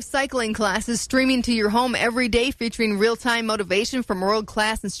 With live cycling classes streaming to your home every day featuring real-time motivation from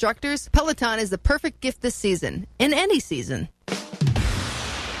world-class instructors, Peloton is the perfect gift this season, in any season. All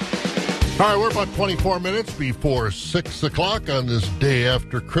right, we're about 24 minutes before 6 o'clock on this day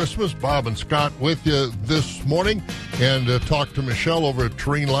after Christmas. Bob and Scott with you this morning, and talk to Michelle over at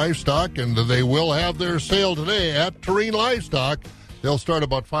Terrain Livestock, and they will have their sale today at Terrain Livestock. They'll start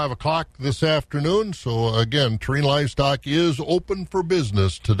about 5 o'clock this afternoon. So, again, Terrain Livestock is open for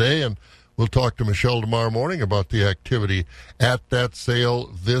business today, and we'll talk to Michelle tomorrow morning about the activity at that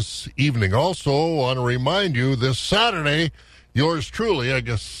sale this evening. Also, want to remind you, this Saturday, yours truly, I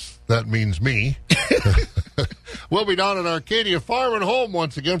guess that means me, we'll be down at Arcadia Farm and Home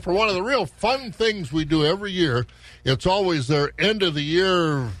once again for one of the real fun things we do every year. It's always their end of the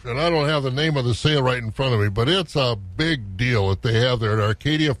year, and I don't have the name of the sale right in front of me, but it's a big deal that they have there at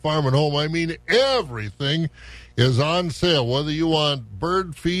Arcadia Farm and Home. I mean, everything is on sale, whether you want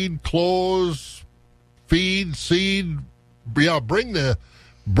bird feed, clothes, feed, seed. Yeah, bring the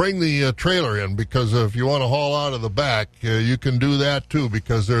trailer in, because if you want to haul out of the back, you can do that too,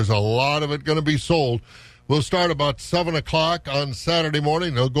 because there's a lot of it going to be sold. We'll start about 7 o'clock on Saturday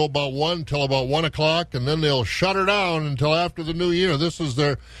morning. They'll go about 1 till about 1 o'clock, and then they'll shut her down until after the new year. This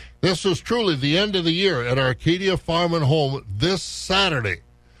is truly the end of the year at Arcadia Farm and Home this Saturday.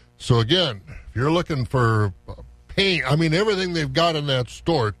 So again, if you're looking for paint, I mean, everything they've got in that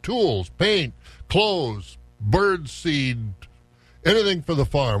store, tools, paint, clothes, bird seed, anything for the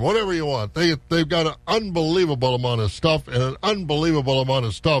farm, whatever you want. They've got an unbelievable amount of stuff, and an unbelievable amount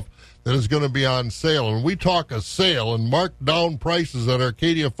of stuff that is going to be on sale. And we talk a sale and marked down prices at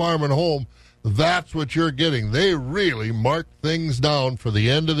Arcadia Farm and Home. That's what you're getting. They really mark things down for the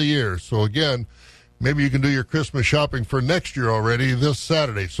end of the year. So again, maybe you can do your Christmas shopping for next year already this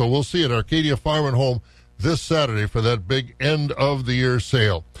Saturday. So we'll see at Arcadia Farm and Home this Saturday for that big end-of-the-year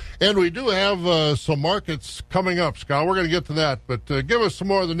sale. And we do have some markets coming up, Scott. We're going to get to that. But give us some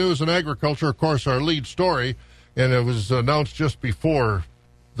more of the news in agriculture. Of course, our lead story, and it was announced just before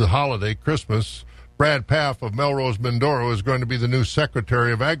the holiday, Christmas. Brad Pfaff of Melrose Mindoro is going to be the new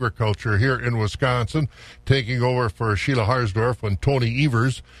Secretary of Agriculture here in Wisconsin, taking over for Sheila Harsdorf when Tony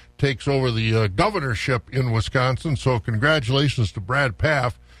Evers takes over the governorship in Wisconsin. So congratulations to Brad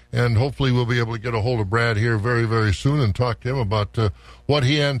Pfaff, and hopefully we'll be able to get a hold of Brad here very, very soon and talk to him about what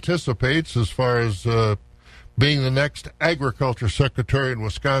he anticipates as far as being the next agriculture secretary in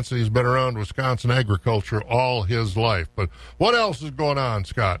Wisconsin. He's been around Wisconsin agriculture all his life. But what else is going on,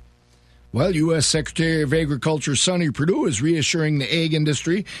 Scott? Well, U.S. Secretary of Agriculture Sonny Perdue is reassuring the ag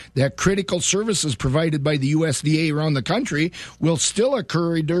industry that critical services provided by the USDA around the country will still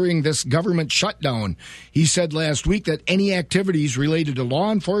occur during this government shutdown. He said last week that any activities related to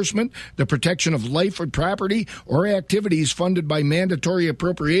law enforcement, the protection of life or property, or activities funded by mandatory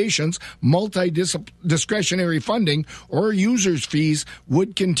appropriations, multi-discretionary funding, or users' fees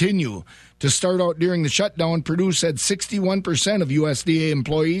would continue. To start out during the shutdown, Perdue said 61% of USDA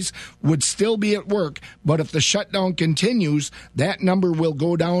employees would still be at work, but if the shutdown continues, that number will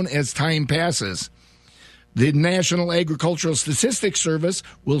go down as time passes. The National Agricultural Statistics Service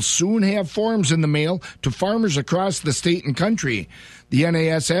will soon have forms in the mail to farmers across the state and country. The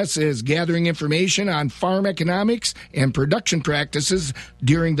NASS is gathering information on farm economics and production practices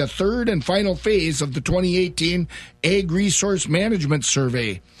during the third and final phase of the 2018 Ag Resource Management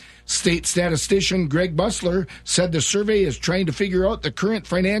Survey. State statistician Greg Bussler said the survey is trying to figure out the current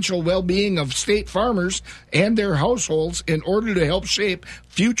financial well-being of state farmers and their households in order to help shape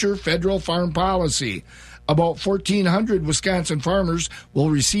future federal farm policy. About 1,400 Wisconsin farmers will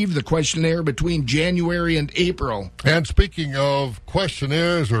receive the questionnaire between January and April. And speaking of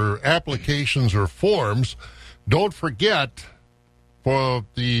questionnaires or applications or forms, don't forget for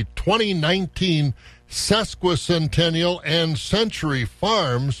the 2019 Sesquicentennial and Century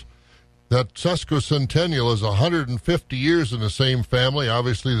Farms, that sesquicentennial is 150 years in the same family.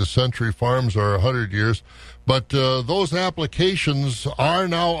 Obviously, the Century Farms are 100 years. But those applications are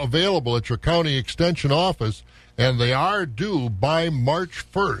now available at your county extension office, and they are due by March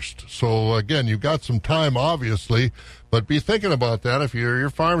 1st. So, again, you've got some time, obviously, but be thinking about that. If your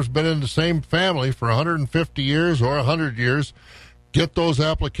farm's been in the same family for 150 years or 100 years, get those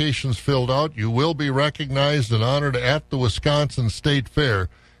applications filled out. You will be recognized and honored at the Wisconsin State Fair.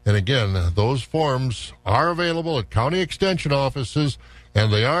 And again, those forms are available at county extension offices,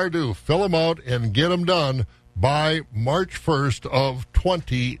 and they are due. Fill them out and get them done by March 1st of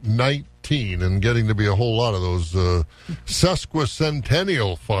 2019. And getting to be a whole lot of those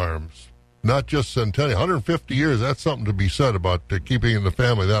sesquicentennial farms. Not just centennial. 150 years, that's something to be said about keeping in the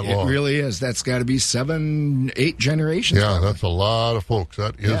family that long. It really is. That's got to be 7, 8 generations. Yeah, that's a lot of folks.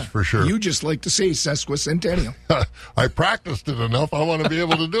 That is for sure. You just like to say sesquicentennial. I practiced it enough. I want to be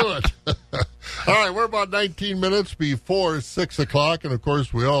able to do it. All right, we're about 19 minutes before 6 o'clock. And, of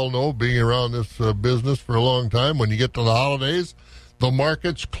course, we all know, being around this business for a long time, when you get to the holidays, the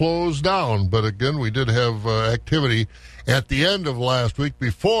markets close down. But, again, we did have activity at the end of last week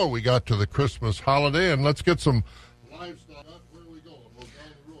before we got to the Christmas holiday. And let's get some livestock. Where do we go?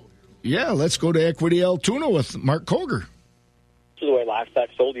 Yeah, let's go to Equity Altoona with Mark Koger. To the way livestock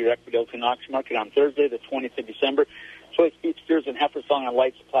sold your Equity Altoona auction market on Thursday, the 20th of December. Choice beef steers and heifers selling on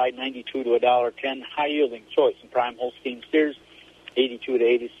light supply, 92 to $1.10. High yielding choice and prime Holstein steers, 82 to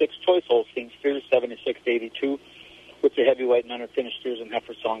 86. Choice Holstein steers, 76 to 82. With the heavyweight and underfinished steers and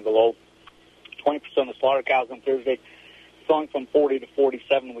heifers selling below. 20% of slaughter cows on Thursday selling from 40 to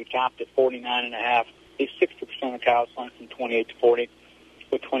 47. We topped at 49.5. 60% of cows selling from 28 to 40,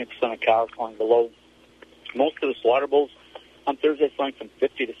 with 20% of cows selling below. Most of the slaughter bulls on Thursday selling from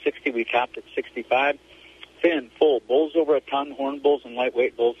 50 to 60. We topped at 65. Thin, full, bulls over a ton, horn bulls, and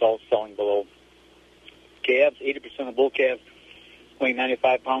lightweight bulls all selling below. Calves, 80% of bull calves weighing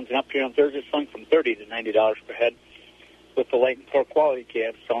 95 pounds and up here on Thursday selling from $30 to $90 per head, with the light and poor quality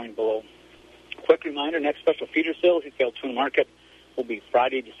calves selling below. Quick reminder, next special feeder sale at the Altoona Market will be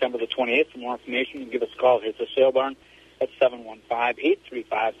Friday, December the 28th. For more information, you can give us a call. Here's the sale barn at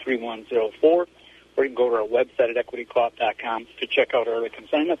 715-835-3104, or you can go to our website at equitycoop.com to check out early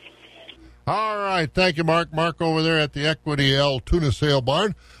consignments. All right. Thank you, Mark. Mark over there at the Equity Altoona Sale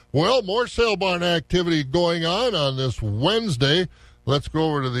Barn. Well, more sale barn activity going on this Wednesday. Let's go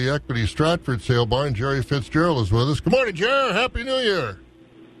over to the Equity Stratford Sale Barn. Jerry Fitzgerald is with us. Good morning, Jerry. Happy New Year.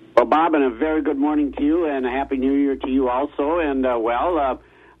 Well, Bob, and a very good morning to you, and a Happy New Year to you also. And,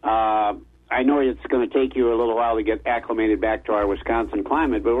 I know it's going to take you a little while to get acclimated back to our Wisconsin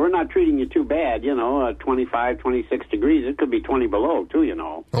climate, but we're not treating you too bad, 25, 26 degrees. It could be 20 below, too,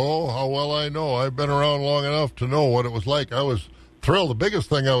 Oh, how well I know. I've been around long enough to know what it was like. I was thrilled. The biggest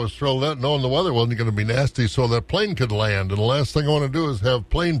thing I was thrilled at, knowing the weather wasn't going to be nasty so that plane could land. And the last thing I want to do is have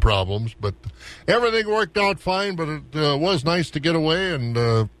plane problems. But everything worked out fine, but it was nice to get away. And,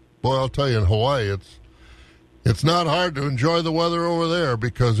 boy, I'll tell you, in Hawaii, it's not hard to enjoy the weather over there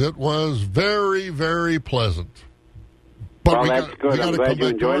because it was very, very pleasant. But that's good. I'm glad you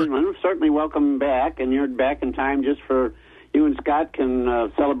enjoyed it. Well, certainly welcome back, and you're back in time just for you and Scott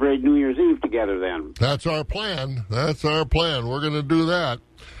can celebrate New Year's Eve together then. That's our plan. We're going to do that.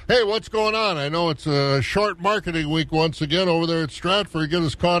 Hey, what's going on? I know it's a short marketing week once again over there at Stratford. Get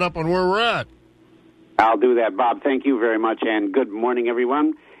us caught up on where we're at. I'll do that, Bob. Thank you very much, and good morning,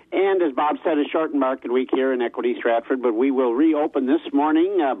 everyone. And as Bob said, a shortened market week here in Equity Stratford, but we will reopen this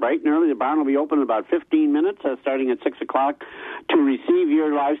morning bright and early. The barn will be open in about 15 minutes, starting at 6 o'clock, to receive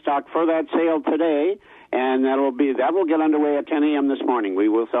your livestock for that sale today. And that will get underway at 10 a.m. this morning. We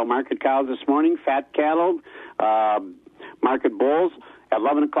will sell market cows this morning, fat cattle, market bulls. At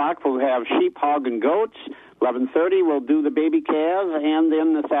 11 o'clock, we'll have sheep, hog, and goats. 11:30, we'll do the baby calves, and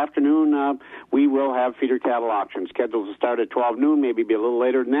then this afternoon we will have feeder cattle auctions. Scheduled to start at 12 noon, maybe be a little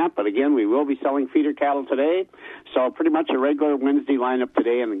later than that, but again, we will be selling feeder cattle today. So pretty much a regular Wednesday lineup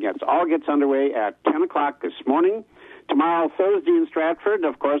today, and it all gets underway at 10 o'clock this morning. Tomorrow, Thursday in Stratford,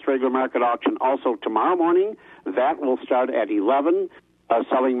 of course, regular market auction also tomorrow morning. That will start at 11,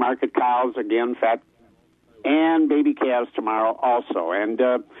 selling market cows, again, fat and baby calves tomorrow also. And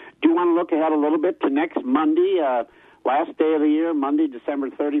do you want to look ahead a little bit to next Monday, last day of the year, Monday,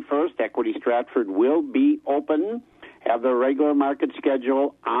 December 31st, Equity Stratford will be open, have the regular market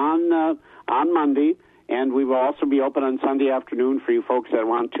schedule on Monday, and we will also be open on Sunday afternoon for you folks that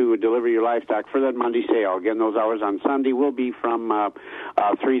want to deliver your livestock for that Monday sale. Again, those hours on Sunday will be from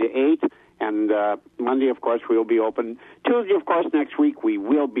 3 to 8. And Monday, of course, we will be open. Tuesday, of course, next week we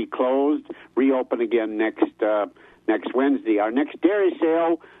will be closed. Reopen again next Wednesday. Our next dairy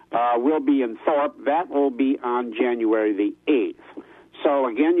sale will be in Thorpe. That will be on January the 8th. So,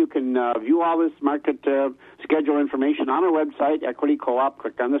 again, you can view all this market schedule information on our website, Equity Co-op.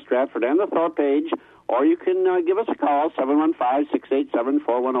 Click on the Stratford and the Thorpe page, or you can give us a call,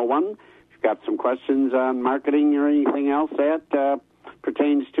 715-687-4101. If you've got some questions on marketing or anything else that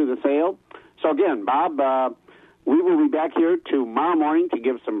pertains to the sale. So again, Bob, we will be back here tomorrow morning to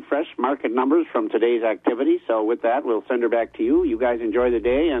give some fresh market numbers from today's activity. So with that, we'll send her back to you. You guys enjoy the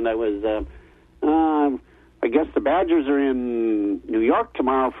day. And I guess the Badgers are in New York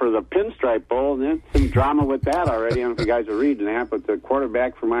tomorrow for the Pinstripe Bowl. And there's some drama with that already. I don't know if you guys are reading that, but the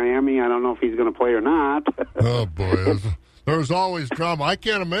quarterback for Miami, I don't know if he's going to play or not. Oh, boy. There's always drama. I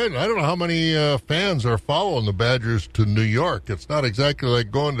can't imagine. I don't know how many fans are following the Badgers to New York. It's not exactly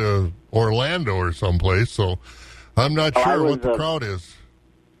like going to Orlando or someplace, so I'm not sure what the crowd is.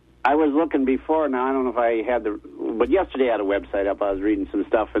 I was looking before. Now, I don't know if I had but yesterday I had a website up. I was reading some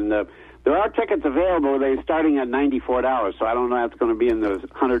stuff, and there are tickets available. They're starting at $94, so I don't know if it's going to be in the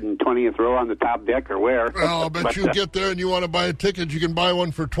 120th row on the top deck or where. Well, I'll bet you get there and you want to buy a ticket, you can buy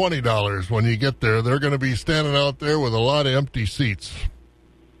one for $20 when you get there. They're going to be standing out there with a lot of empty seats.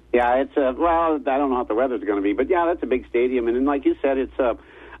 Yeah, it's I don't know what the weather's going to be, but yeah, that's a big stadium, and like you said, it's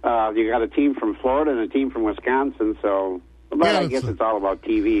You got a team from Florida and a team from Wisconsin, so... But I guess it's all about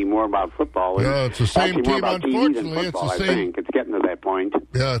TV, more about football. Yeah, it's the same Actually, more team, about TV than unfortunately. football, It's the I same. think. It's getting to that point.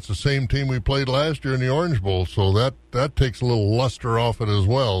 Yeah, it's the same team we played last year in the Orange Bowl, so that takes a little luster off it as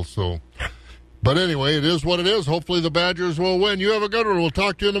well. So, but anyway, it is what it is. Hopefully the Badgers will win. You have a good one. We'll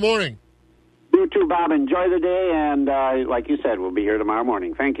talk to you in the morning. You too, Bob. Enjoy the day, and like you said, we'll be here tomorrow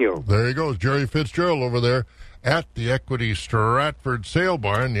morning. Thank you. There he goes, Jerry Fitzgerald over there at the Equity Stratford Sale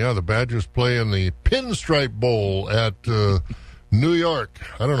Barn. Yeah, the Badgers play in the Pinstripe Bowl at New York.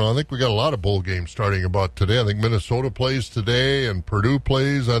 I don't know. I think we got a lot of bowl games starting about today. I think Minnesota plays today and Purdue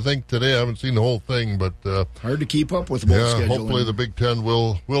plays, I think, today. I haven't seen the whole thing, but... hard to keep up with bowl scheduling. Hopefully the Big Ten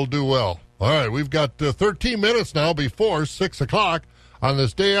will do well. All right, we've got 13 minutes now before 6 o'clock on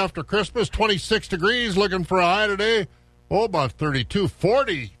this day after Christmas. 26 degrees, looking for a high today. Oh, about 32,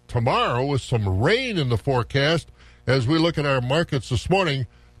 40 tomorrow with some rain in the forecast as we look at our markets this morning.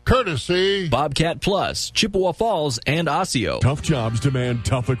 Courtesy Bobcat Plus, Chippewa Falls, and Osseo. Tough jobs demand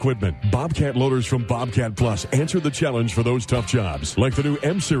tough equipment. Bobcat loaders from Bobcat Plus answer the challenge for those tough jobs, like the new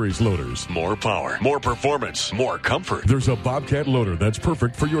M-Series loaders. More power, more performance, more comfort. There's a Bobcat loader that's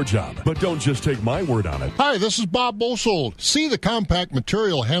perfect for your job. But don't just take my word on it. Hi, this is Bob Bosold. See the compact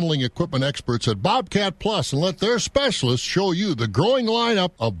material handling equipment experts at Bobcat Plus and let their specialists show you the growing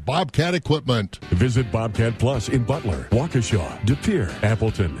lineup of Bobcat equipment. Visit Bobcat Plus in Butler, Waukesha, De Pere,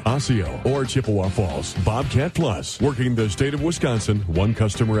 Appleton, Osseo, or Chippewa Falls. Bobcat Plus, working the state of Wisconsin, one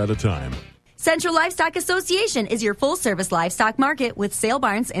customer at a time. Central Livestock Association is your full-service livestock market with sale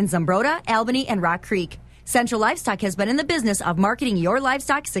barns in Zumbrota, Albany, and Rock Creek. Central Livestock has been in the business of marketing your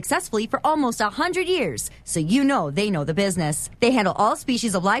livestock successfully for almost 100 years, so you know they know the business. They handle all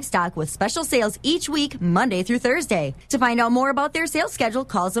species of livestock with special sales each week, Monday through Thursday. To find out more about their sales schedule,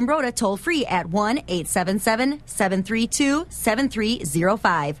 call Zumbrota toll-free at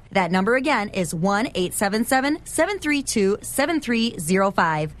 1-877-732-7305. That number again is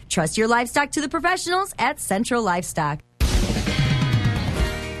 1-877-732-7305. Trust your livestock to the professionals at Central Livestock.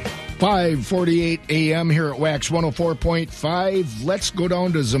 5:48 a.m. here at Wax 104.5. Let's go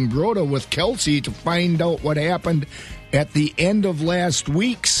down to Zumbrota with Kelsey to find out what happened at the end of last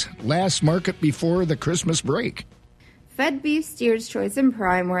market before the Christmas break. Fed beef steers choice and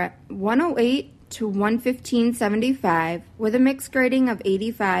prime were at 108 to 115.75 with a mixed grading of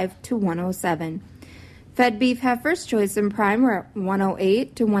 85 to 107. Fed beef heifers choice and prime were at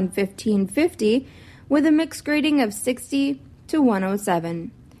 108 to 115.50 with a mixed grading of 60 to 107.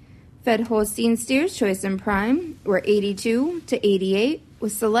 Fed Holstein steers choice and prime were 82 to 88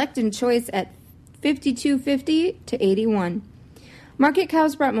 with select and choice at 52.50 to 81. Market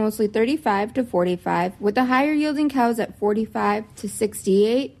cows brought mostly 35 to 45 with the higher yielding cows at 45 to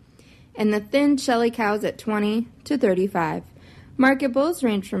 68 and the thin shelly cows at 20 to 35. Market bulls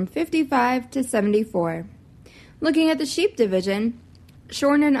range from 55 to 74. Looking at the sheep division,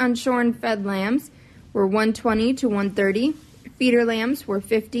 shorn and unshorn fed lambs were 120 to 130. Feeder lambs were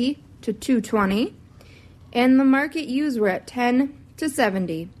 50 to 220, and the market ewes were at 10 to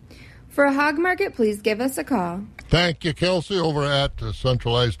 70. For a hog market, please give us a call. Thank you, Kelsey, over at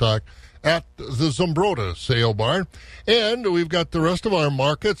Central Livestock at the Zumbrota Sale Barn. And we've got the rest of our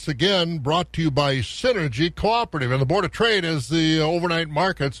markets, again, brought to you by Synergy Cooperative. And the Board of Trade, as the overnight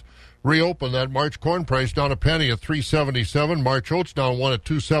markets reopen, that March corn price down a penny at $3.77. March oats down 1 at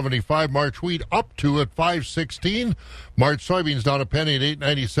 $2.75. March wheat up 2 at $5.16. March soybeans down a penny at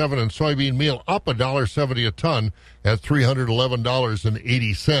 $8.97, and soybean meal up $1.70 a ton at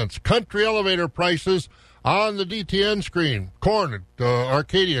 $311.80. Country elevator prices on the DTN screen. Corn at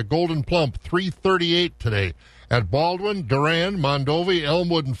Arcadia, Golden Plump, $3.38 today. At Baldwin, Durand, Mondovi,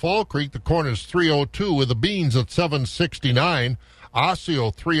 Elmwood, and Fall Creek, the corn is $3.02 with the beans at $7.69.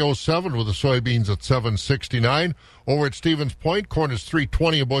 Osseo $3.07 with the soybeans at $7.69. Over at Stevens Point, corn is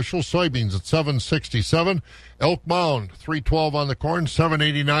 $3.20 a bushel, soybeans at $7.67. Elk Mound $3.12 on the corn,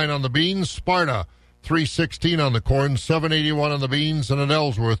 $7.89 on the beans. Sparta $3.16 on the corn, $7.81 on the beans, and at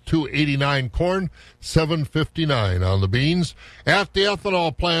Ellsworth $2.89 corn, $7.59 on the beans. At the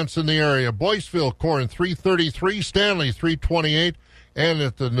ethanol plants in the area, Boyceville corn $3.33, Stanley $3.28. And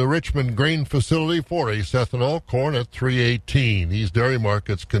at the New Richmond Grain Facility, 4-Ace ethanol, corn at $3.18. These dairy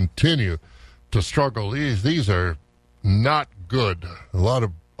markets continue to struggle. These are not good. A lot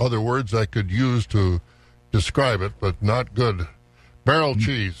of other words I could use to describe it, but not good. Barrel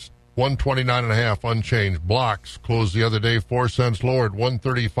cheese, $129.5 unchanged. Blocks closed the other day 4 cents lower at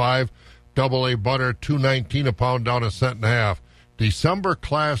 $1.35. AA butter $2.19 a pound, down 1.5 cents. December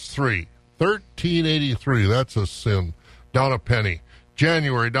class 3, $13.83. That's a sin. Down a penny.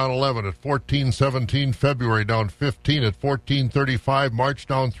 January down 11 at 14.17. February down 15 at 14.35. March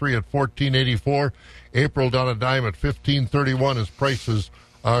down 3 at 14.84. April down a dime at 15.31 as prices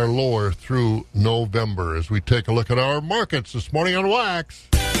are lower through November. As we take a look at our markets this morning on Wax.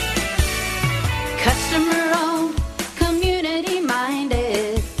 Customer-owned,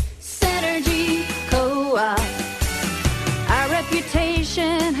 community-minded, Synergy Co-op. Our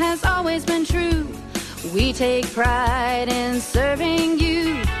reputation has always been true. We take pride in serving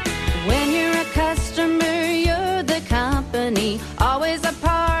you. When you're a customer, you're the company. Always a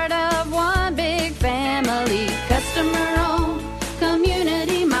part of one big family. Customer-owned,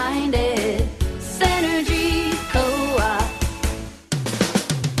 community-minded, Synergy Co-op.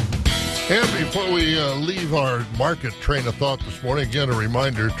 And before we leave our market train of thought this morning, again, a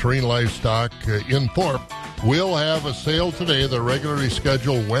reminder, Terrain Livestock in Thorpe will have a sale today. The regularly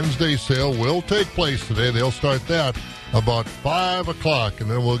scheduled Wednesday sale will take place today. They'll start that about 5 o'clock,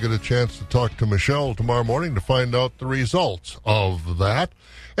 and then we'll get a chance to talk to Michelle tomorrow morning to find out the results of that.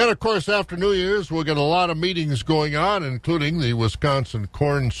 And, of course, after New Year's, we'll get a lot of meetings going on, including the Wisconsin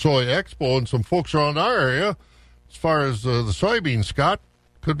Corn Soy Expo, and some folks around our area, as far as the soybean, Scott,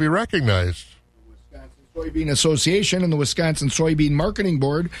 could be recognized. Soybean Association and the Wisconsin Soybean Marketing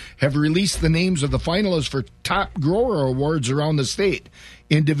Board have released the names of the finalists for top grower awards around the state.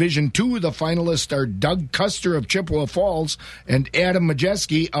 In Division 2, the finalists are Doug Custer of Chippewa Falls and Adam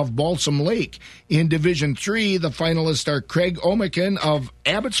Majeski of Balsam Lake. In Division 3, the finalists are Craig Omican of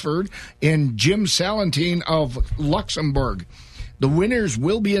Abbotsford and Jim Salentine of Luxembourg. The winners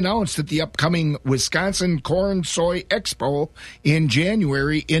will be announced at the upcoming Wisconsin Corn Soy Expo in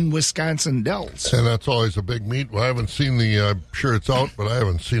January in Wisconsin Dells. And that's always a big meet. Well, I haven't seen I'm sure it's out, but I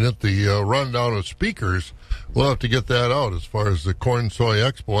haven't seen it. The rundown of speakers, we'll have to get that out as far as the Corn Soy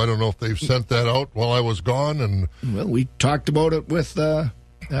Expo. I don't know if they've sent that out while I was gone. Well, we talked about it with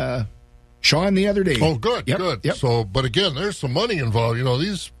Sean the other day. Oh, good, good. Yep. So, but again, there's some money involved. You know,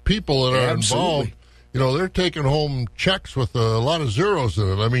 these people that are involved, you know, they're taking home checks with a lot of zeros in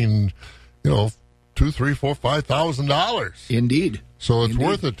it. I mean, you know, $2,000, $3,000, $4,000, $5,000. Indeed. So it's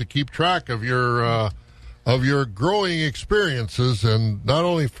worth it to keep track of your growing experiences, and not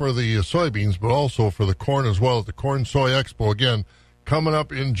only for the soybeans, but also for the corn as well. At the Corn Soy Expo, again, coming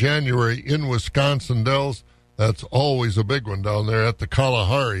up in January in Wisconsin Dells. That's always a big one down there at the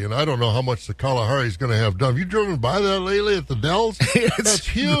Kalahari. And I don't know how much the Kalahari is going to have done. Have you driven by that lately at the Dells? That's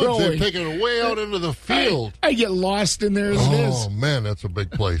huge. Growing. They're taking it way out into the field. I get lost in there as it is. Oh, man, that's a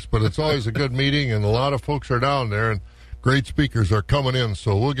big place. But it's always a good meeting, and a lot of folks are down there, and great speakers are coming in.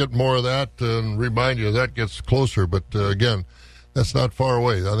 So we'll get more of that and remind you that gets closer. But, again, that's not far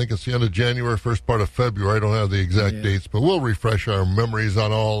away. I think it's the end of January, first part of February. I don't have the exact dates, but we'll refresh our memories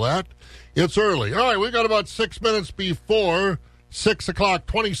on all that. It's early. All right, we've got about 6 minutes before 6 o'clock,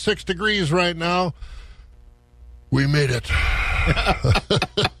 26 degrees right now. We made it.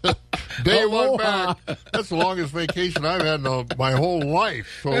 Day one back. That's the longest vacation I've had in my whole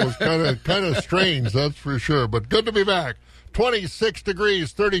life, so it was kind of strange, that's for sure. But good to be back. 26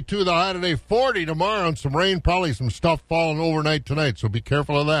 degrees, 32 the high today, 40 tomorrow, and some rain, probably some stuff falling overnight tonight, so be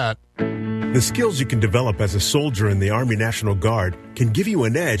careful of that. The skills you can develop as a soldier in the Army National Guard can give you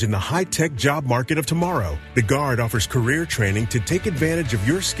an edge in the high-tech job market of tomorrow. The Guard offers career training to take advantage of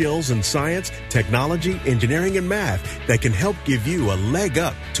your skills in science, technology, engineering, and math that can help give you a leg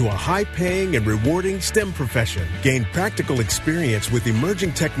up to a high-paying and rewarding STEM profession. Gain practical experience with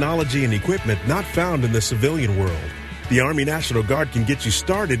emerging technology and equipment not found in the civilian world. The Army National Guard can get you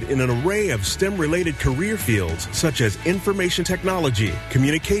started in an array of STEM-related career fields such as information technology,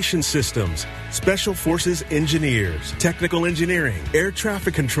 communication systems, special forces engineers, technical engineering, air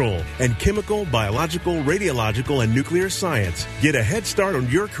traffic control, and chemical, biological, radiological, and nuclear science. Get a head start on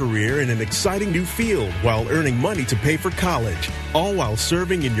your career in an exciting new field while earning money to pay for college, all while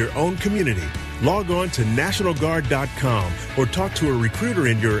serving in your own community. Log on to NationalGuard.com or talk to a recruiter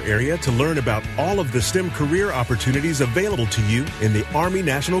in your area to learn about all of the STEM career opportunities available to you in the Army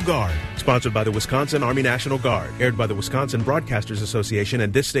National Guard. Sponsored by the Wisconsin Army National Guard. Aired by the Wisconsin Broadcasters Association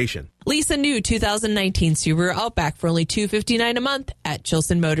and this station. Lease a new 2019 Subaru Outback for only $259 a month at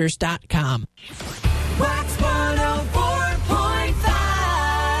ChilsonMotors.com. Wax 101.